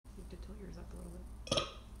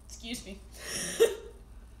Excuse me.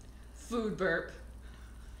 Food burp.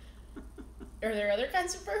 Are there other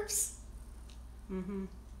kinds of burps? Mm-hmm.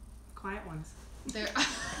 Quiet ones. There.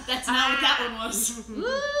 That's not what that one was. Woo!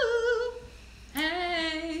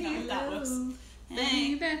 Hey. Not what that was.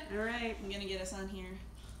 Hey. Hey. All right. I'm gonna get us on here.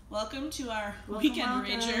 Welcome to our Welcome, Weekend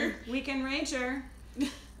Rager. Weekend Rager.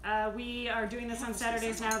 We are doing this on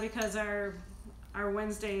Saturdays now because our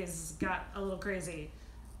Wednesdays got a little crazy.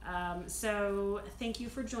 So thank you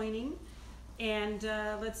for joining. And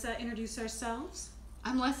let's introduce ourselves.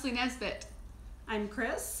 I'm Leslie Nesbitt. I'm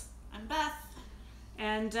Chris. I'm Beth.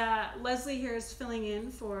 And Leslie here is filling in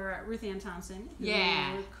for Ruth Ann Thompson,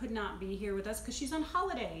 who could not be here with us because she's on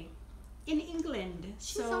holiday in England.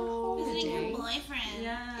 She's on holiday. Visiting her boyfriend.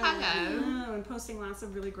 Yeah. Hello. And posting lots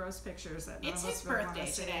of really gross pictures that none It's of us his really wanna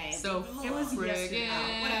birthday see. today. So It was yesterday.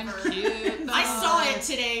 whatever. Cute. I saw it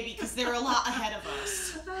today because they're a lot ahead of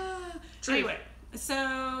us. Anyway,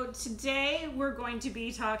 so today we're going to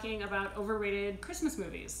be talking about overrated Christmas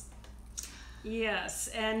movies. Yes,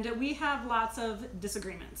 and we have lots of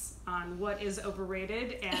disagreements on what is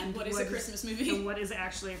overrated and what is a Christmas movie and what is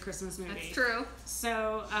actually a Christmas movie. That's true.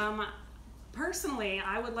 So, personally,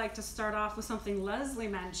 I would like to start off with something Leslie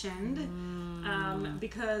mentioned,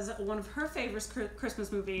 because one of her favorite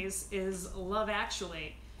Christmas movies is Love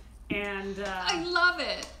Actually, and I love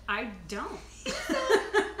it. I don't.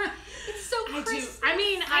 It's so Christmas.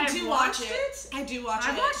 I do watch it. I do watch it.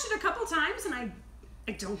 I've watched it a couple times, and I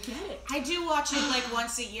don't get it. I do watch it like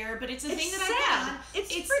once a year, but it's a thing that sad. I put on.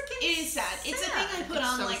 It's freaking it is sad. It's a thing I put It's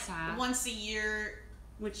on so like sad. once a year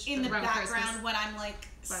Which in the Around background Christmas. when I'm like By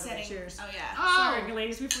the way, setting. cheers. Oh yeah. Oh. Sorry,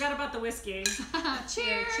 ladies, we forgot about the whiskey.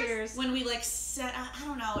 Cheers. Cheers. When we like set, I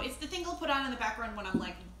don't know. It's the thing I'll put on in the background when I'm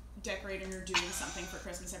like decorating or doing something for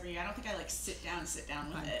Christmas every year. I don't think I like sit down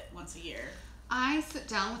with it once a year. I sit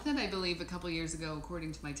down with it. I believe a couple years ago,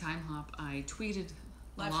 according to my time hop, I tweeted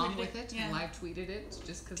along with it. Yeah. And live tweeted it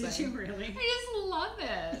just because Did you really? I just love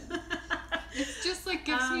it. It's just like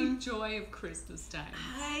gives me joy of Christmas time.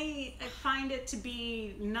 I find it to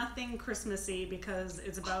be nothing Christmassy because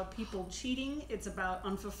it's about people cheating. It's about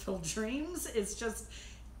unfulfilled dreams.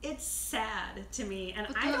 It's sad to me, and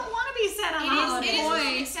I don't want to be sad on holiday.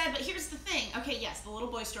 It is sad, but here's the thing. Okay, yes, the little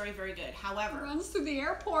boy story, very good. However, Runs through the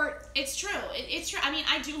airport. it's true. It's true. I mean,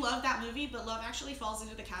 I do love that movie, but Love Actually falls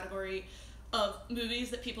into the category of movies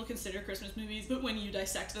that people consider Christmas movies, but when you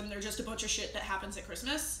dissect them, they're just a bunch of shit that happens at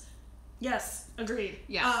Christmas. Yes, agreed.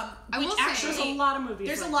 Yeah. I Which will say actually, There's a lot of movies.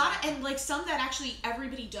 there's like a lot, that. and like some that actually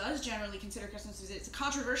everybody does generally consider Christmas movies. It's a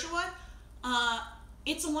controversial one.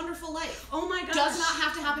 It's a Wonderful Life. Oh my gosh. Does not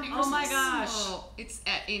have to happen at Christmas. Oh my gosh. Oh, it's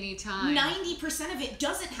at any time. 90% of it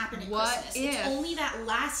doesn't happen at What Christmas. if- It's only that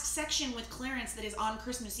last section with Clarence that is on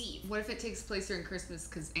Christmas Eve. What if it takes place during Christmas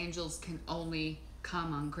because angels can only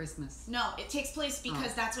come on Christmas? No, it takes place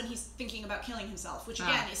because that's when he's thinking about killing himself, which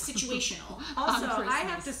again is situational. Also, On I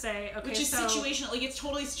have Christmas. to say, okay, Which is so, situational. Like, it's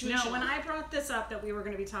totally situational. No, when I brought this up that we were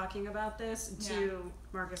going to be talking about this to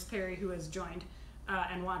Marcus Perry, who has joined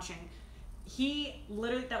and watching, he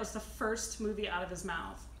literally, that was the first movie out of his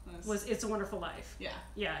mouth, was It's a Wonderful Life. Yeah.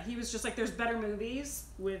 Yeah, he was just like, there's better movies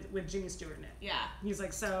with Jimmy Stewart in it. Yeah. He's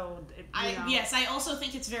like, so, Yes, I also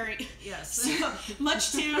think it's very... Yes. So,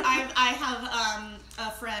 much too, I have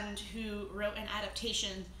a friend who wrote an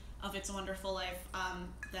adaptation of It's a Wonderful Life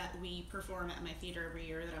that we perform at my theater every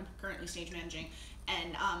year that I'm currently stage managing,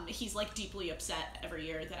 and he's like deeply upset every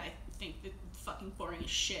year that I think it's fucking boring as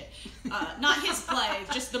shit. Not his play,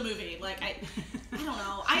 just the movie. Like I don't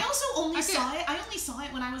know. I also only saw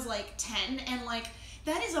it when I was like 10, and like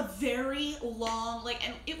that is a very long, like,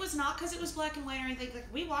 and it was not because it was black and white or anything. Like,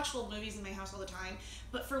 we watched old movies in my house all the time,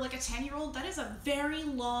 but for like a 10-year-old, that is a very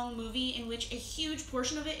long movie in which a huge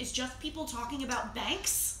portion of it is just people talking about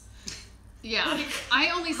banks. Yeah. Like, I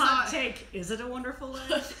only saw Hot take, is it a wonderful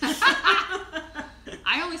life?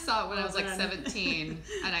 I only saw it when I was like Well 17,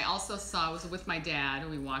 and I also saw it was with my dad, and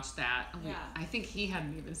we watched that. And Yeah. I think he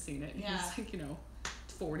hadn't even seen it. He Yeah. was like,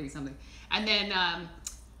 40 something. And then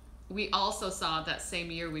we also saw that same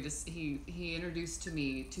year. He introduced to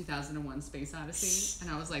me 2001: Space Odyssey,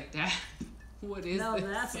 and I was like, Dad, what is No, this?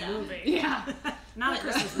 that's a movie. Yeah. Not a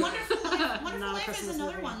Christmas movie. Wonderful Not a Life is Christmas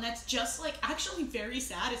another movie. one that's just like actually very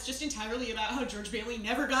sad. It's just entirely about how George Bailey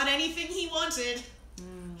never got anything he wanted.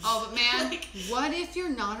 Oh, but man, Like- what if you're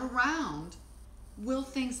not around? Will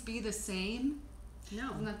things be the same? No.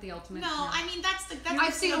 Isn't that the ultimate? No, I mean that's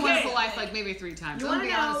I've seen A okay. Wonderful Life like maybe 3 times. You I'm want to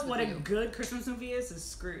gonna be know honest what with a you. good Christmas movie is?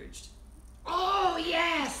 Scrooged. Oh,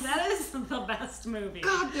 yes! That is the best movie.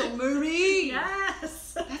 God, Bill Murray!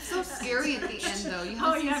 Yes! That's so scary at the end, though. You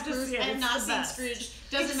have to see it. I have It's not the seen best. Scrooge.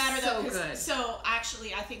 Doesn't It's matter so though. good. So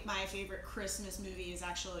actually, I think my favorite Christmas movie is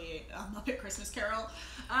actually Muppet Christmas Carol.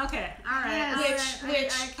 Okay, alright. Yes.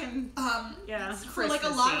 Which I can... Yeah, for like a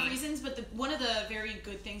lot of reasons, but one of the very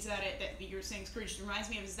good things about it that you're saying Scrooge reminds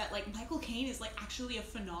me of is that like Michael Caine is like actually a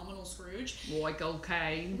phenomenal Scrooge. Michael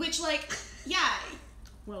Caine. Which like, yeah.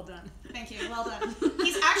 Well done. Thank you. Well done.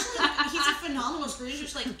 He's a phenomenal Scrooge,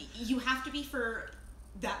 which like you have to be for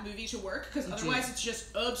that movie to work because otherwise it's just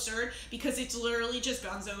absurd because it's literally just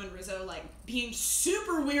Gonzo and Rizzo like being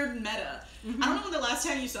super weird and meta. I don't know when the last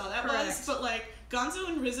time you saw that was, but like Gonzo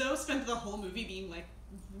and Rizzo spent the whole movie being like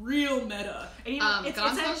real meta. And, you know,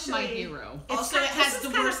 Gonzo's actually, my hero. Also, it has the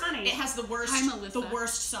worst. Funny. It has the worst. Hi, Melissa. The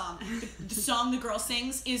worst song. The song the girl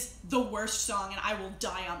sings is the worst song, and I will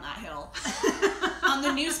die on that hill. On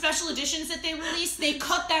the new special editions that they released, they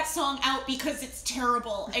cut that song out because it's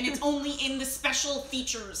terrible, and it's only in the special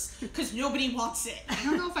features because nobody wants it. I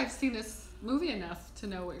don't know if I've seen this movie enough to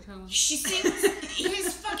know what you're talking about. She sings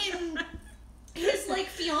his like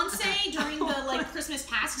fiance during the like Christmas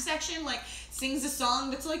Past section like sings a song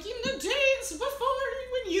that's like in the days before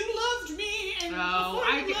when you loved me and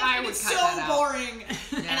I would it's cut so that out. boring.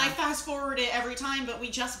 Yeah. And I fast forward it every time, but we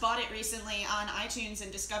just bought it recently on iTunes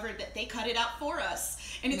and discovered that they cut it out for us,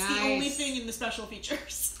 and it's the only thing in the special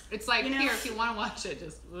features. It's like, You know, here, if you want to watch it,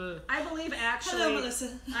 just... I believe actually... Hello, Melissa.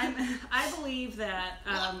 I believe that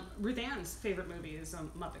Ruth Ann's favorite movie is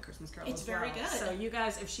Muppet Christmas Carol. It's as very well. good. So you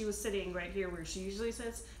guys, if she was sitting right here where she usually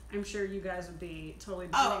sits, I'm sure you guys would be totally.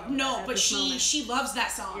 Oh no, at but this moment. she loves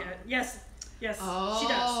that song. Yeah. Yes. Oh. She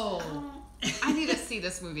does. I need to see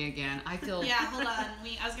this movie again. I feel... Yeah, hold on.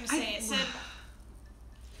 I was gonna say it said.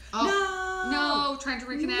 Oh. No, trying to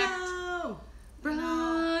reconnect. No.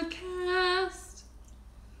 Broadcast.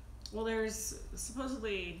 Well, there's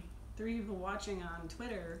supposedly 3 people watching on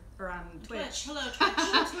Twitter or on Twitch. Hello,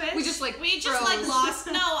 Twitch. Twitch. We just like like lost.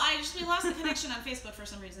 No, we lost the connection on Facebook for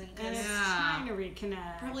some reason. And it's Yeah. trying to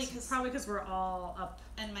reconnect. Probably because we're all up.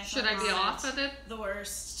 And my Should phone I be isn't off of it? The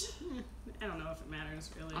worst. I don't know if it matters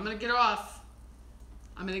really. I'm gonna get off.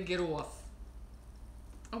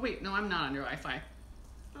 Oh wait, no, I'm not on your Wi-Fi.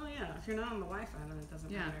 Oh yeah, if you're not on the Wi-Fi, then it doesn't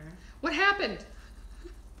matter. What happened?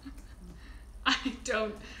 I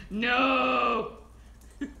don't know.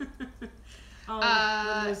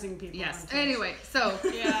 We're losing people. Yes. on Twitch. Anyway, so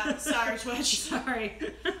Yeah, sorry, Twitch. Sorry.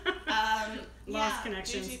 Lost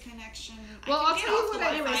connections. Due to connection. Well, I I'll can tell you get off the what.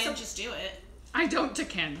 Wi-Fi Anyway, and just do it. I don't to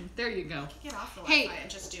Ken. There you go. Get off the Hey. Wi-Fi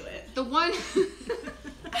and just do it. The one.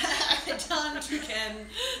 Done to Ken.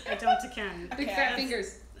 I don't to Ken. Big fat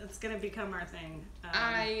fingers. It's gonna become our thing.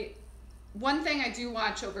 One thing I do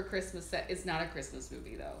watch over Christmas that is not a Christmas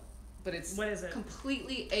movie though, but it's What is it?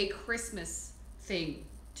 completely a Christmas thing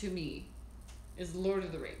to me, is Lord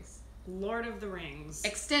of the Rings. Lord of the Rings.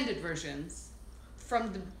 Extended versions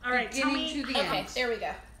from the All right, tell beginning me- to the end. there we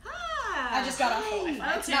go. Ah, I just got off the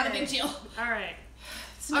Wi-Fi. It's not a big deal. All right.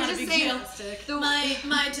 It's I not was a just big saying, deal.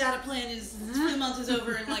 My data plan is for the month is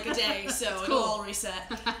over in like a day, so it'll cool. all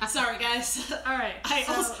reset. Sorry, guys. All right.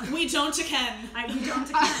 We don't to Ken. We don't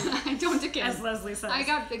to Ken. I don't to Ken. As Leslie says. I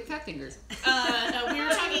got big fat fingers. We were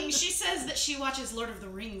talking. She says that she watches Lord of the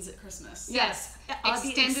Rings at Christmas. Yes. The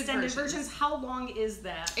extended versions. How long is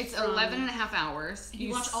that? It's from- 11 and a half hours.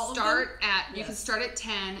 You watch all of start at You Yes. can start at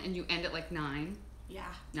 10 and you end at like 9, Yeah.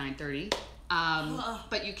 9:30.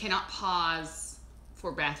 But you cannot pause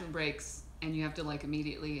for bathroom breaks, and you have to like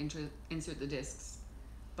immediately insert the discs.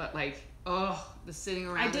 But like, the sitting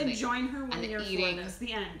around. I did join her 1 and the year eating. for this.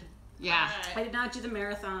 The end. Yeah. Alright. I did not do the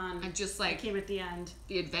marathon. And just I like came at the end.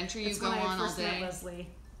 the adventure you It's go when I on all first met day. Leslie.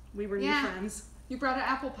 We were Yeah. new friends. You brought an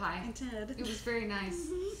apple pie. I did. It was very nice.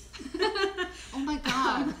 Oh my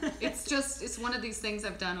god. It's one of these things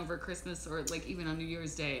I've done over Christmas or like even on New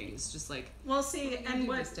Year's Day. It's just like, Well, see, do and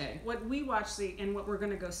this day? what we watch and what we're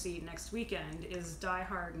going to go see next weekend is Die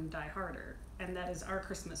Hard and Die Harder, and that is our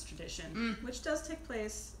Christmas tradition, which does take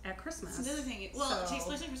place at Christmas. That's another thing. Well, it So- takes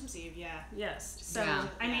place on Christmas Eve. Yeah. Yes. So Yeah.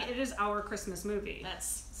 I mean, it is our Christmas movie.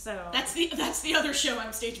 That's the other show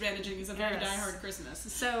I'm stage managing is a very Yes. Die Hard Christmas,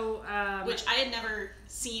 So which I had never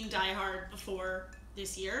seen Die Hard before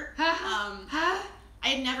this year. huh? I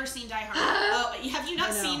had never seen Die Hard. Have you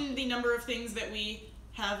not I know. seen the number of things that we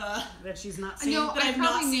have? that she's not seen. No, That I I've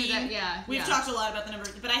probably not knew seen. that. Yeah, We've yeah. talked a lot about the number,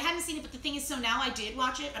 but I hadn't seen it. But the thing is, so now I did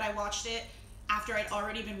watch it, but I watched it after I'd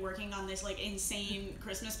already been working on this like insane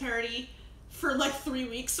Christmas parody for like 3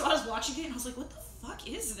 weeks. So I was watching it and I was like, "What the fuck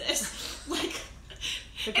is this?" Like,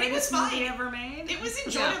 The And it was greatest movie fine. ever made. It was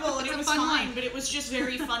enjoyable and It's it a was fun fine, one. but it was just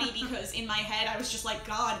very funny because in my head I was just like,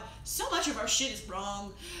 God, so much of our shit is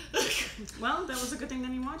wrong. Well, that was a good thing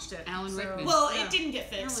that you watched it. Alan Rickman. Well, Yeah. it didn't get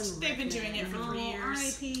fixed. Alan They've been doing it Rickman. for 3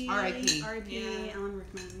 years. R.I.P. R.I.P. R.I.P. Yeah. Alan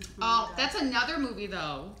Rickman. Oh, my God. that's another movie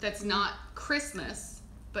though that's not Christmas,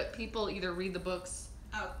 but people either read the books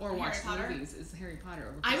or Harry watch Potter. movies. Is Harry Potter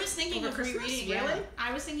over I Christmas? was thinking Over of Christmas? rereading. Really?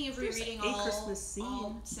 I was thinking of There's rereading a Christmas scene.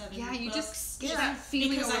 all 7 Yeah, you books. just get that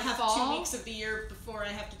feeling because over I have fall. 2 weeks of the year before I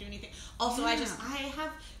have to do anything. Also, Yeah. I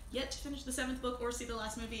have yet to finish the 7th book or see the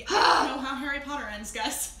last movie. I don't know how Harry Potter ends,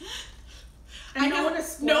 guys. And I no know one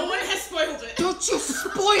has spoiled no one it? has spoiled it. Don't you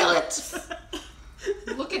spoil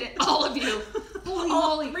it! Look at it, all of you. Holy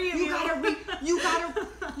All moly! 3 of You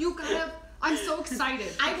you. gotta. I'm so excited.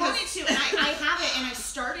 I because- wanted to, and I have it, and I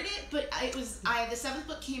started it, but the 7th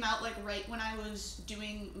book came out like right when I was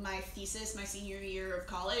doing my thesis, my senior year of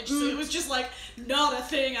college, so it was just like not a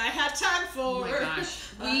thing I had time for. Oh my gosh.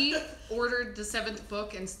 We ordered the 7th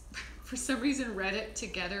book and for some reason read it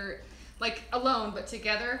together, like alone, but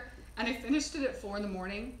together. And I finished it at 4 in the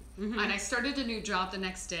morning. And I started a new job the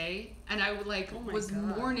next day. And I was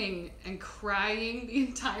God. mourning and crying the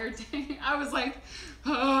entire day. I was like,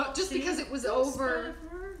 just because it was over.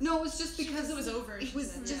 No, it was just because it was over. It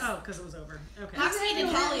was just. Oh, because it was over. Okay. Hogsmeade and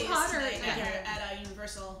Harry Holly is Potter tonight again. at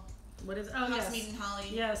Universal. What is? Oh, yes. Hogsmeade and Holly.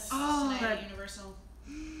 Yes. Oh, Tonight at but Universal.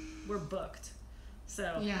 we're booked.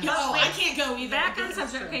 So. Yeah. Oh, I can't go either. Back on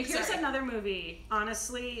because- subject. Okay, here's Sorry. another movie,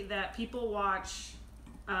 honestly, that people watch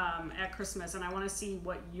at Christmas, and I want to see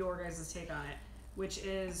what your guys' take on it, which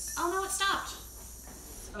is Oh no, it stopped.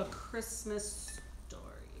 A Christmas Story.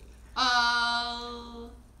 Oh,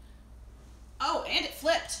 and it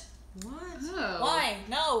flipped. What? Oh. Why?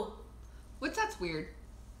 No. That's weird.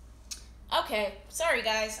 Okay, sorry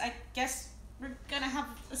guys. I guess we're gonna have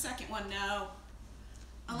a second one now.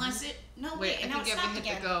 Unless it. No, Wait, wait, and I now think it you have stopped to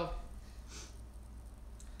hit again.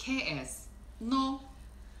 the go. KS. No.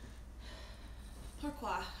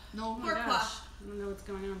 Pourquoi? No. Oh my Pourquoi? gosh. I don't know what's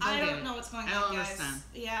going on. I get don't it. know what's going I on, don't guys. understand.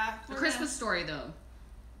 Yeah. A we're Christmas Story, though.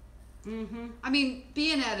 Mm-hmm. I mean,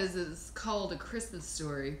 being at is called A Christmas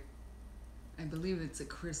Story. I believe it's a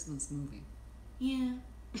Christmas movie. Yeah.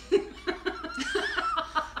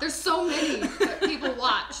 There's so many that people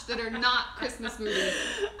watch that are not Christmas movies.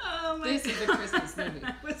 Oh my This is a Christmas movie.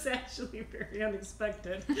 That was actually very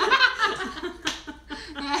unexpected.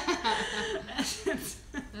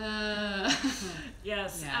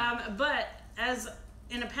 Yes. Yeah. But as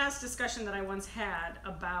in a past discussion that I once had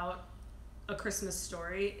about A Christmas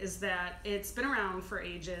Story is that it's been around for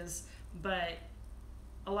ages, but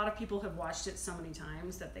a lot of people have watched it so many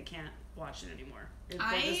times that they can't watch it anymore.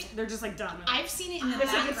 They're just like done with it. I've seen it in the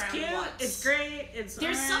It's like, background it's cute, once. it's great, it's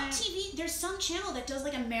There's alright. there's some channel that does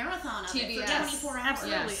like a marathon of it TBS. for 24 hours.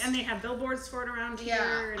 Absolutely. Yes. And they have billboards for it around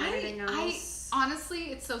here and everything else.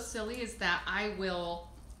 Honestly, it's so silly is that I will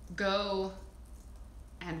go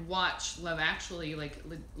and watch Love Actually, like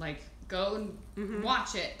go and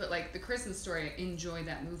watch it, but like The Christmas Story, I enjoy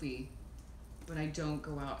that movie, but I don't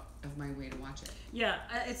go out of my way to watch it. Yeah,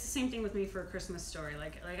 it's the same thing with me for A Christmas Story.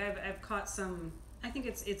 Like I've caught some. I think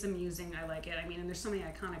it's amusing. I like it. I mean, and there's so many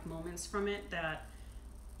iconic moments from it that,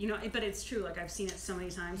 you know. But it's true. Like I've seen it so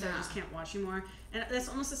many times that I just can't watch anymore. And that's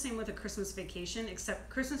almost the same with A Christmas Vacation. Except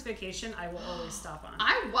Christmas Vacation, I will always stop on.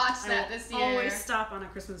 I watched I that will this year. always stop on a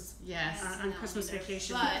Christmas. Yes. On Christmas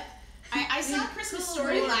Vacation. But I saw Christmas Cool.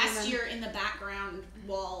 Story Yeah. last year in the background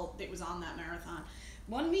while it was on that marathon.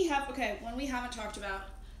 One we haven't talked about,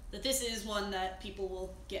 that this is one that people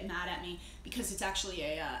will get mad at me because it's actually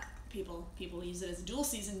a people use it as a dual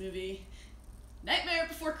season movie. Nightmare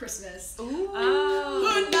Before Christmas. Ooh.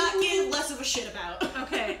 Oh. Would not give less of a shit about.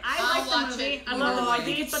 Okay, I'll I like watch the movie. it I love the either way. movie, I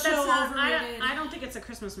think it's but so that's not. overrated. I don't think it's a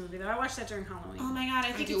Christmas movie though. I watched that during Halloween. Oh my god,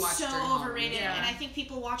 I think do it's watch so during Halloween, overrated, yeah. and I think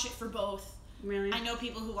people watch it for both. Really? I know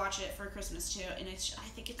people who watch it for Christmas too, and I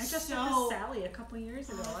think it's I just so. saw Sally a couple years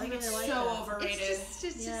ago. I I think really it's like so that. overrated. It's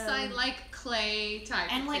just Yeah. I like clay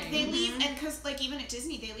type And of like thing. they leave, and because like even at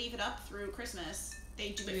Disney they leave it up through Christmas.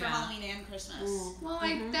 They do it for Yeah. Halloween and Christmas. Mm. Well,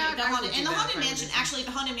 like Mhm. that. The I would Haunted, do and the that Haunted if I were Mansion, Disney. actually,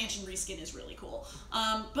 the Haunted Mansion reskin is really cool.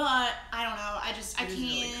 But I don't know. I It is can't.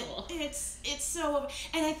 really cool. It's so,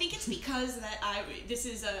 and I think it's because that this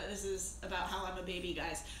is about how I'm a baby,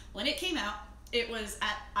 guys. When it came out,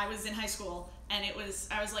 I was in high school, and I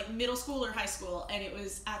was like middle school or high school, and it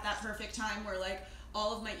was at that perfect time where like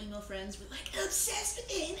all of my emo friends were like obsessed with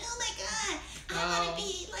it, and oh my god, I want to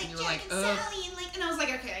be like and you were Jack like, and ugh. Sally, and I was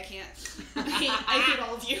like, okay, I can't. I hate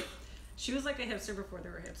all of you. She was like a hipster before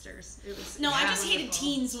there were hipsters. It was I just hated wonderful.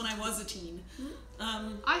 teens when I was a teen.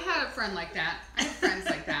 I had a friend like that. I had friends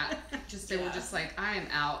like that. They were just like, I am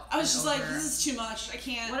out. I was just like, this is too much. I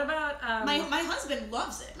can't. What about my husband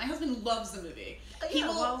loves it. My husband loves the movie. He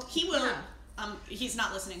will. He's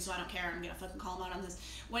not listening, so I don't care. I'm gonna fucking call him out on this.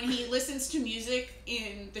 When he listens to music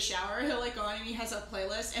in the shower, he'll like go on and he has a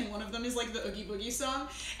playlist, and one of them is like the Oogie Boogie song,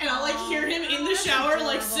 and I'll like hear him in the shower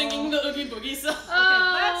like singing the Oogie Boogie song. Okay,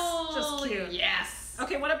 that's just cute. Yes.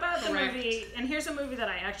 Okay, what about the movie? And here's a movie that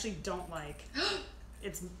I actually don't like.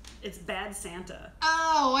 It's Bad Santa.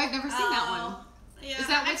 Oh, I've never seen that one. Yeah, is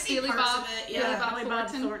that I've with seen Billy parts Bob? of it, Billy Bob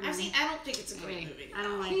Thornton. Thornton? I don't think it's a great movie. I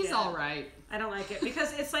don't like He's it. all right. I don't like it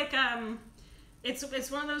because it's like it's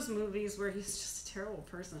one of those movies where he's just a terrible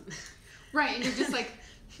person. Right, and you're just like,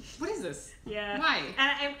 what is this? Yeah. Why?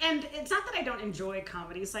 And it's not that I don't enjoy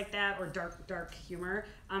comedies like that or dark humor.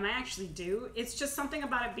 I actually do. It's just something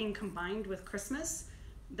about it being combined with Christmas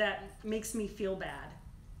that makes me feel bad.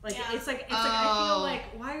 Like it's like I feel like,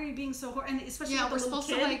 why are you being so horrible? And especially with the little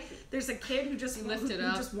kid. There's a kid who just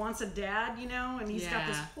just wants a dad, you know, and he's got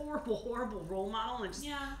this horrible role model, and just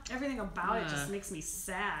everything about it just makes me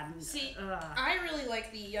sad. And, see, I really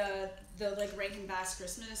like the like Rankin Bass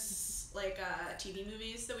Christmas TV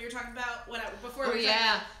movies that we were talking about before. The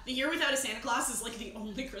Year Without a Santa Claus is like the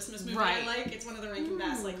only Christmas movie I like. It's one of the Rankin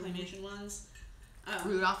Bass like claymation ones.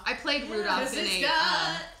 Rudolph. I played Rudolph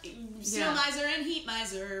in Snow Miser and Heat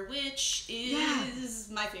Miser, which is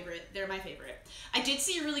my favorite. They're my favorite. I did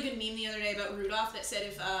see a really good meme the other day about Rudolph that said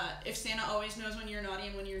if Santa always knows when you're naughty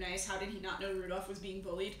and when you're nice, how did he not know Rudolph was being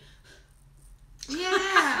bullied?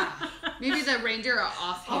 Yeah. Maybe the reindeer are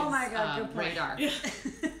off his good point. radar.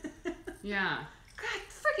 Yeah. God,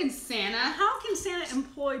 freaking Santa. How can Santa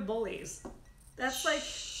employ bullies? That's like...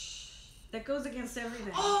 That goes against everything.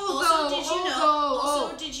 Did you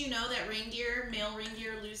know that male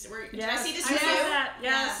reindeer lose? Did I see this? I saw that.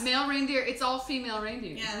 Yes. Male reindeer. It's all female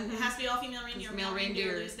reindeer. Yeah, it has to be all female reindeer. Male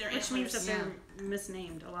reindeer lose their which means that they're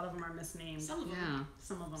misnamed. A lot of them are misnamed. Some of them. Yeah.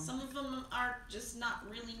 Some of them. Some of them are just not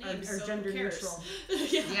really named. Or gender neutral.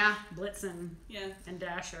 Yeah. Blitzen. Yeah. And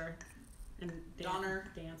Dasher. And Donner.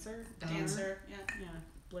 Dancer. Dancer. Yeah.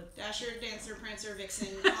 Yeah. Dasher, Dancer, Prancer, Vixen,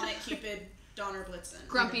 Comet, Cupid. Donner, Blitzen.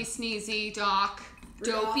 Grumpy, Sneezy, Doc,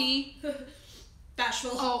 Rudolph. Dopey.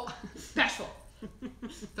 Bashful. Oh, Bashful.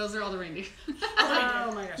 Those are all the reindeer.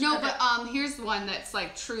 Oh my gosh. No, but here's one that's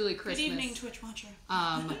like truly Christmas. Good evening, Twitch watcher.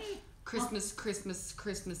 Christmas,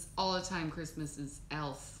 all the time Christmas is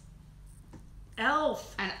Elf.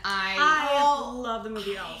 Elf. And I love the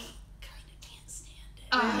movie Elf. I kind of can't stand it.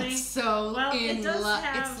 Oh, it's so in love.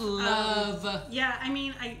 It's love. Yeah, I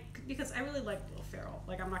mean, because I really like Will Ferrell.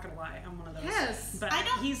 Like, I'm not gonna lie, I'm one of those. Yes, but I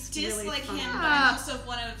don't he's dislike really him. But I'm also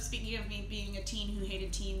speaking of me being a teen who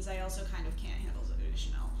hated teens, I also kind of can't handle Zoe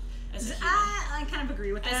Deschanel as a human. I kind of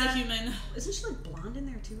agree with that. As a human. Isn't she like blonde in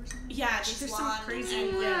there too or something? Yeah, she's blonde. Some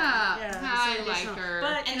crazy. Yeah, I like her.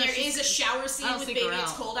 But and there is a shower scene with Baby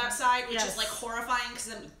It's Cold Outside, which is like horrifying because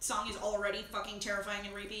the song is already fucking terrifying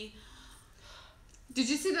and rapey. Did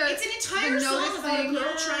you see the? It's an entire song about a girl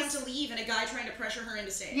Yes. trying to leave and a guy trying to pressure her into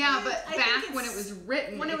staying. Yeah, but I back think when it was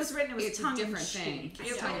written, it was a different thing.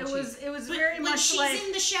 It was But very when much she's like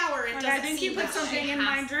in the shower, it like, doesn't I think seem you put that something way. in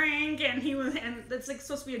my drink, and it's like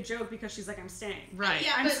supposed to be a joke because she's like, I'm staying. Right.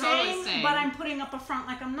 Yeah, I'm but staying, but I'm putting up a front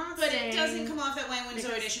like I'm not But staying. it doesn't come off that way when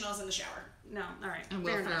Zoe Deschanel's in the shower. No, all right. And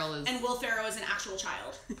Will Ferrell is And Will Ferrell is an actual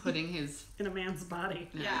child. putting his in a man's body.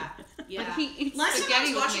 Yeah. Yeah. But he eats Last time I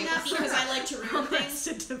spaghetti was watching with that maple because I syrup. like to ruin things.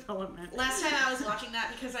 Arrested Development. Last time I was watching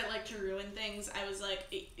that because I like to ruin things, I was like,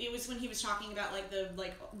 it was when he was talking about like the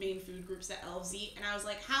main food groups that elves eat, and I was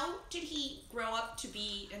like, how did he grow up to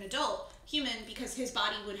be an adult human because his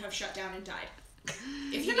body would have shut down and died?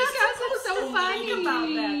 If You guys are so funny about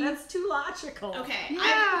that. That's too logical. Okay.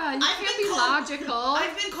 Yeah, you can't be logical.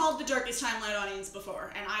 I've been called the darkest timeline audience before,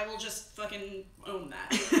 and I will just fucking own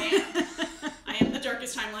that. I am the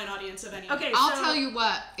darkest timeline audience of anyone. Okay, I'll tell you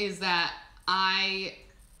what is that I'm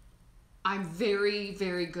very,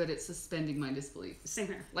 very good at suspending my disbelief. Same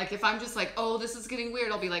here. Like if I'm just like, oh, this is getting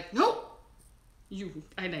weird, I'll be like, nope.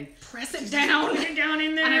 And I press it down. Get down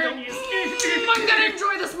in there. And I go, I'm gonna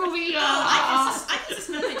enjoy this movie. I can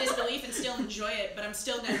suspend my disbelief and still enjoy it, but I'm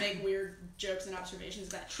still gonna make weird jokes and observations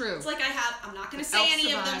about it. True. It's like I'm not gonna say Elf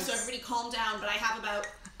any of them, survives. so everybody calm down, but I have about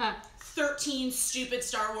 13 stupid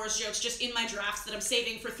Star Wars jokes just in my drafts that I'm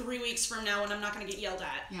saving for 3 weeks from now when I'm not gonna get yelled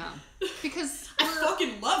at. Yeah. Because I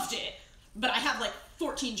fucking loved it, but I have like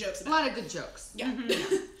 14 jokes a about lot of good jokes. it.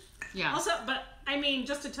 Mm-hmm. Yeah. Also, but I mean,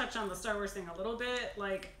 just to touch on the Star Wars thing a little bit,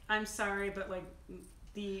 like, I'm sorry, but like,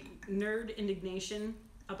 the nerd indignation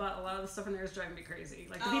about a lot of the stuff in there is driving me crazy.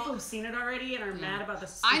 Like the people who've seen it already and are mad about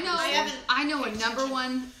this. I know a number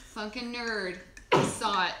one fucking nerd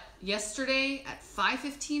saw it yesterday at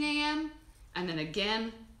 5:15 a.m. and then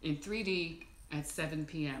again in 3D at 7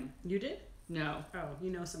 p.m. You did? No. Oh, you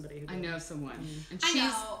know somebody who did. I know someone. And I she's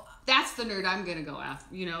know. that's the nerd I'm gonna go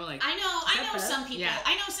after. You know, like I know Bev? some people. Yeah.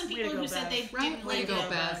 I know some people who said they didn't Way like to go, it,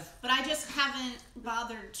 Bev. but I just haven't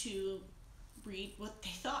bothered to read what they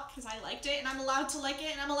thought because I liked it and I'm allowed to like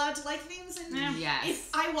it and I'm allowed to like things and Yes. if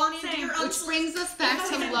I wanted Same. your Which brings us back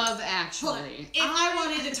to Love Actually. If I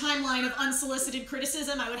wanted a timeline of unsolicited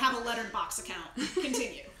criticism, I would have a lettered box account.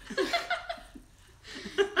 Continue.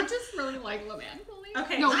 I just really like Love Actually.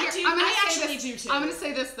 Okay. No, I here, do. I'm gonna I say actually this, do too. I'm gonna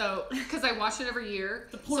say this though, because I watch it every year,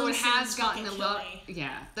 porn so it has scenes gotten a fucking lot. kill me.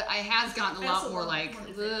 Yeah, it has gotten a I also lot more love like.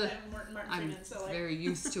 Martin Ugh, Martin I'm Freeman, so like, very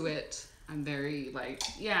used to it. I'm very like,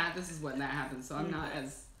 yeah, this is when that happens. So I'm not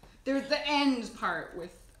as. There's the end part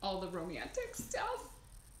with all the romantic stuff.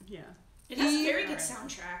 Yeah. it has a very good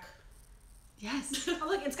soundtrack. Yes. Oh,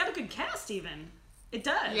 look, it's got a good cast even. It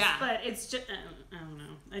does. Yeah. But it's just, I don't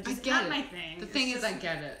know. I get not it. my thing. The It's thing is, just I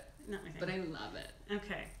get it, not my thing. but I love it.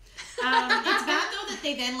 Okay. It's bad though that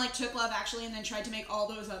they then like took Love Actually and then tried to make all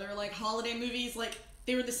those other like holiday movies like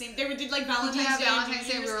they were the same. They did like Valentine's Day, and Valentine's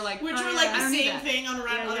New Day. We Year's, were like, which oh, were yeah, like I the don't need same that. thing on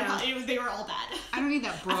around Yeah, other. yeah. They were all bad. I don't need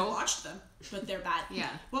that, I've bro. watched them, but they're bad. Yeah.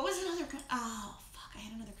 What was another? Oh fuck! I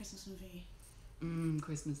had another Christmas movie.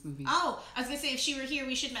 Christmas movie. Oh, I was gonna say if she were here,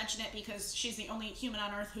 we should mention it because she's the only human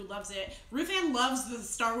on Earth who loves it. Ruth Ann loves the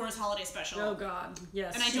Star Wars Holiday Special. Oh God,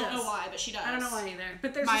 yes. And I she don't does. know why, but she does. I don't know why either.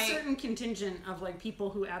 But there's a certain contingent of like people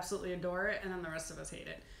who absolutely adore it, and then the rest of us hate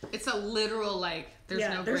it. It's a literal like. There's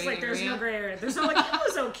no gray area. There's no gray area. There's no like it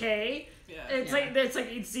was okay. Yeah. It's like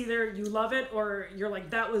it's either you love it or you're like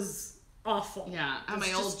that was awful. Yeah, at It's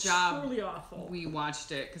my just old job, truly awful. we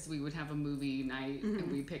watched it because we would have a movie night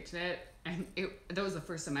and we picked it, and that was the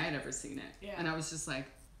first time I had ever seen it, Yeah. and I was just like,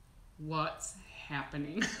 "What's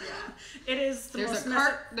happening?" It is the There's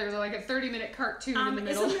most there's like a 30-minute cartoon in the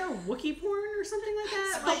middle. Isn't there Wookiee porn or something like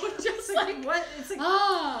that? So just like what? It's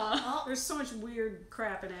like there's so much weird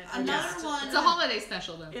crap in it. Another one. It's a holiday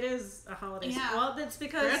special though. It is a holiday. Yeah. Well, that's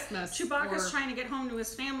because Christmas Chewbacca's or- trying to get home to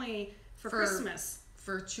his family for Christmas.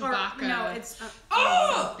 For Or, Chewbacca. no, it's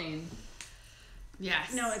something.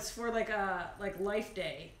 Yes. no, it's for like Life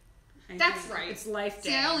Day. I That's think. right. It's Life Day.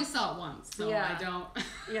 See, I only saw it once, so Yeah. I don't.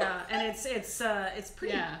 Yeah, and it's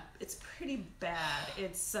pretty. Yeah. It's pretty bad.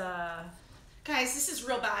 It's Guys, this is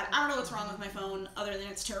real bad. I don't know what's wrong with my phone other than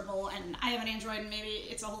it's terrible, and I have an Android, and maybe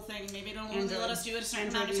it's a whole thing, and maybe they don't only let us do it a certain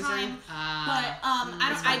amount of time. But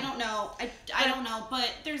I don't know. I don't know.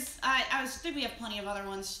 But there's I think we have plenty of other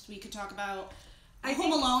ones we could talk about.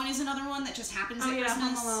 Home Alone is another one that just happens at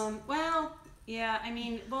Christmas. Home Alone. Well, yeah. I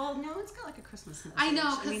mean, no, it's got like a Christmas message. I know,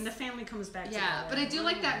 I mean, the family comes back together. Yeah, but I do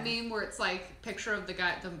like that meme where it's like picture of the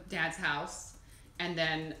dad's house, and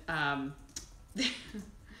then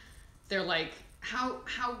they're like, how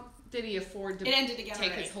did he afford to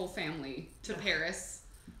take his whole family to Paris?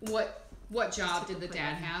 What job did the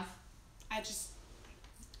dad have? I'm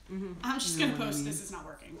just gonna post this. It's not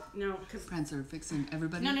working. No, because Friends are fixing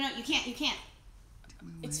everybody. No, you can't.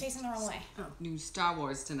 It's facing the wrong way. New Star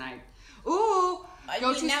Wars tonight. Ooh,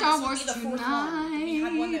 go to Star Wars tonight. We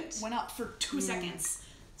had one that went up for 2 seconds.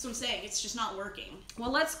 That's what I'm saying. It's just not working. well,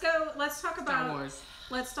 let's talk about Star Wars.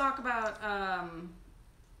 Let's talk about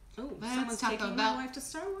someone's talk taking about my wife to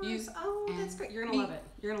Star Wars. you That's great. You're gonna me. love it.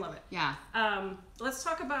 You're gonna love it. Yeah. Let's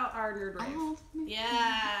talk about our nerd rave. Oh,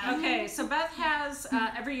 Yeah. Okay, so Beth has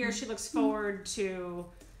every year she looks forward to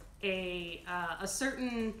a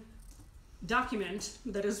certain document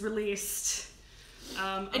that is released.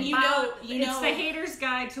 And it's the Hater's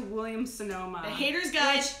Guide to Williams Sonoma. The Hater's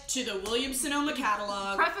Guide to the Williams Sonoma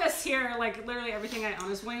catalog. Preface here, like literally everything I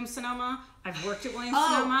own is Williams Sonoma. I've worked at Williams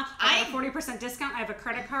Sonoma. I got a 40% discount. I have a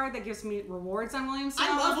credit card that gives me rewards on Williams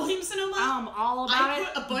Sonoma. I love Williams Sonoma. All about it.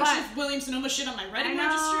 I put a bunch of Williams Sonoma shit on my Reddit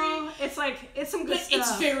registry. It's like it's some good But stuff.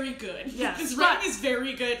 it's very good. Yes, Because but- Reddit is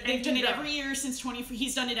very good. They've done it Yeah. every year since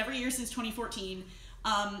He's done it every year since 2014.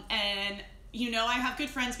 And I have good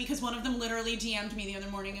friends because one of them literally DM'd me the other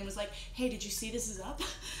morning and was like, "Hey, did you see this is up?"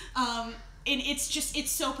 And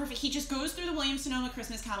it's so perfect. He just goes through the Williams Sonoma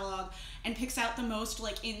Christmas catalog and picks out the most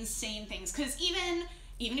like insane things. Because even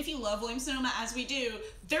if you love Williams Sonoma as we do,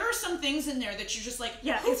 there are some things in there that you're just like, who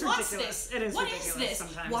it's wants ridiculous. this? It is What ridiculous is this?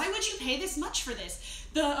 sometimes. Why would you pay this much for this?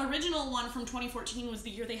 The original one from 2014 was the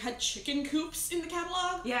year they had chicken coops in the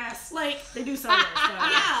catalog. Yes. Like, they do sell those.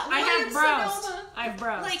 yeah, I have Williams browsed. Sonoma. I've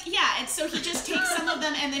browsed. Like, yeah, and so he just takes some of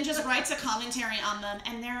them and then just writes a commentary on them,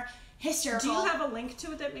 and hysterical. Do you have a link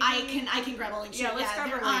to it that maybe I can grab a link to it. let's grab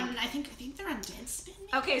they're a link. on, I think they're on Deadspin.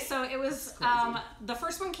 Maybe? Okay, so it was the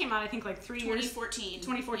first one came out I think like 3 years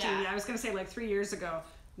 2014. Yeah, I was gonna say like 3 years ago,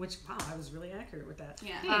 which wow, I was really accurate with that.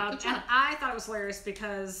 Yeah. Hey, good job. And I thought it was hilarious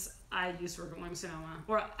because I used to work at Williams Sonoma,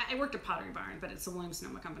 or I worked at Pottery Barn, but it's a Williams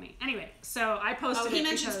Sonoma company. Anyway, so I posted he it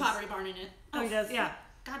mentions because, Pottery Barn in it. Oh, he does, yeah.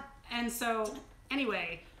 God. And so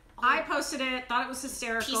anyway, I posted it, thought it was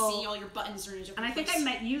hysterical. PC, all your buttons are in a different And I think place. I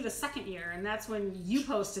met you the second year, and that's when you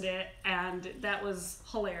posted it, and that was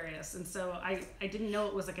hilarious. And so I didn't know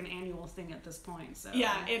it was like an annual thing at this point. So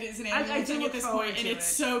Yeah, it is an annual thing at this point, and it's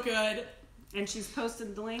so good. And she's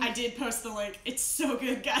posted the link. I did post the link. It's so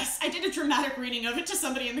good, guys. I did a dramatic reading of it to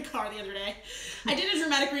somebody in the car the other day. I did a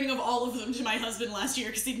dramatic reading of all of them to my husband last year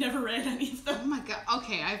because he'd never read any of Oh them. my god.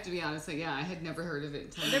 Okay, I have to be honest. Like, yeah, I had never heard of it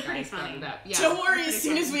until They're you pretty guys brought funny. it up. Yeah. Don't worry, as pretty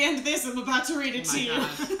soon funny. as we end this, I'm about to read it Oh to my you.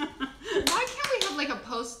 gosh. Why can't we have like a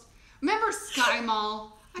post? Remember Sky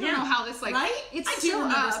Mall? I don't Yeah. know how this like. Right? It's I do still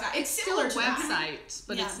remember up. Sky. It's still Similar a to that. website,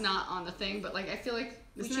 but Yeah. it's not on the thing. But like, I feel like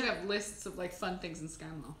we Isn't should it- have lists of like fun things in Sky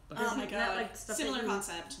Mall. But Oh my Isn't that, god. like, stuff that Similar you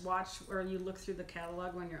concept. Watch or you look through the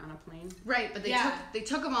catalog when you're on a plane. right, but Yeah. they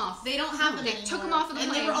took them off. They don't have them They anymore. took them off of the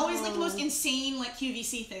And they plane. were always like the most insane like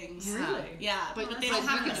QVC things. Yeah. Really? Yeah, But they you don't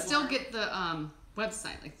have can them still anymore. get the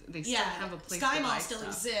website. Like they still Yeah, have a place. Sky to Mall buy still stuff.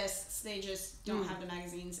 exists. They just don't have the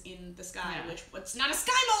magazines in the sky, Yeah. which what's not a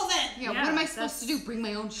Sky Mall then? Yeah, Yeah, what am I supposed to that's- do? Bring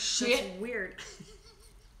my own That's shit? weird.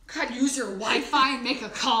 Can't use your Wi-Fi and make a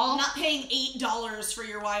call? I'm not paying $8 for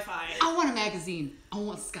your Wi-Fi. I want a magazine. I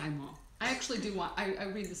want Sky Mall. I actually do want. I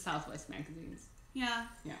read the Southwest magazines. Yeah,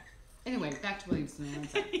 Yeah. Anyway, back to Williams Sonoma.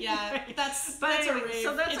 yeah, that's But that's anyway, a rave.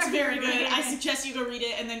 so that's it's our very favorite good. I rating. suggest you go read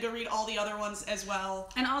it and then go read all the other ones as well.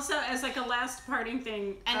 And also, as like a last parting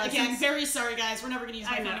thing, And again, since- very sorry guys, we're never gonna use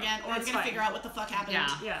my I phone know, again, or I'm it's gonna fine. figure out what the fuck happened. Yeah.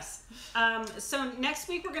 yes. So next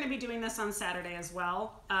week we're going to be doing this on Saturday as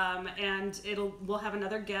well, and we'll have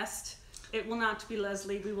another guest. It will not be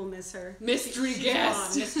Leslie. We will miss her. Mystery She's guest.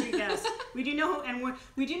 gone. Mystery guest. We do know,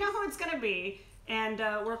 we do know who it's going to be, and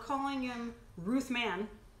we're calling him Ruth Mann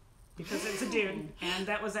because it's a dude, and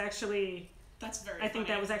that was actually. That's very I think funny.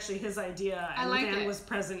 that was actually his idea, and I like Ruth Ann it. was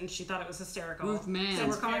present, and she thought it was hysterical. Ruth Mann. So we're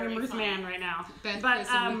That's calling him very Ruth funny. Mann right now. Beth But Chris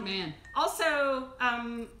and Ruth Mann. also,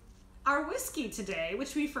 our whiskey today,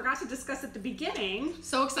 which we forgot to discuss at the beginning,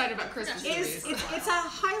 So excited about Christmas is movies. it's a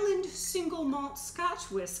Highland single malt Scotch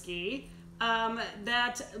whiskey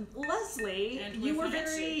that Leslie, And you with were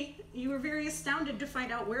Nancy. very astounded to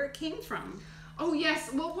find out where it came from. Oh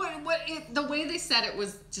yes. Well, the way they said it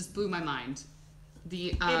was just blew my mind.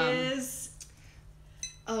 The It is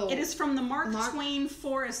Oh. it is from the Mark Mark- Twain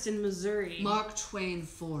Forest in Missouri. Mark Twain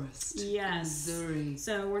Forest. Yes. Missouri.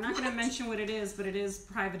 So we're not going to mention what it is, but it is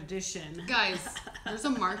private edition. Guys, there's a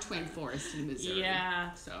Mark Twain Forest in Missouri.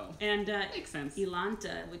 Yeah. So And makes sense.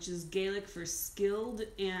 Elanta, which is Gaelic for skilled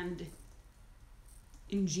and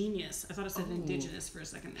ingenious. I thought it said Oh. indigenous for a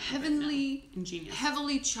second. There, but Heavenly, no. Ingenious.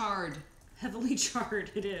 heavily charred. Heavily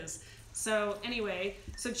charred it is. So anyway,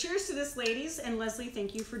 so cheers to this, ladies, and Leslie,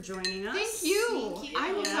 thank you for joining us. Thank you. Thank you.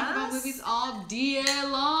 I will talk about Yes. movies all day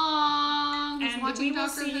long. Just And watching we will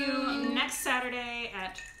Doctor see you Who. next Saturday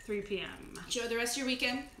at 3 p.m. Enjoy the rest of your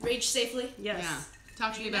weekend. Rage safely. Yes. Yeah.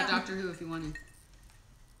 Talk to me about Doctor Who if you want to.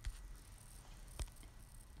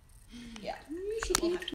 Yeah. You should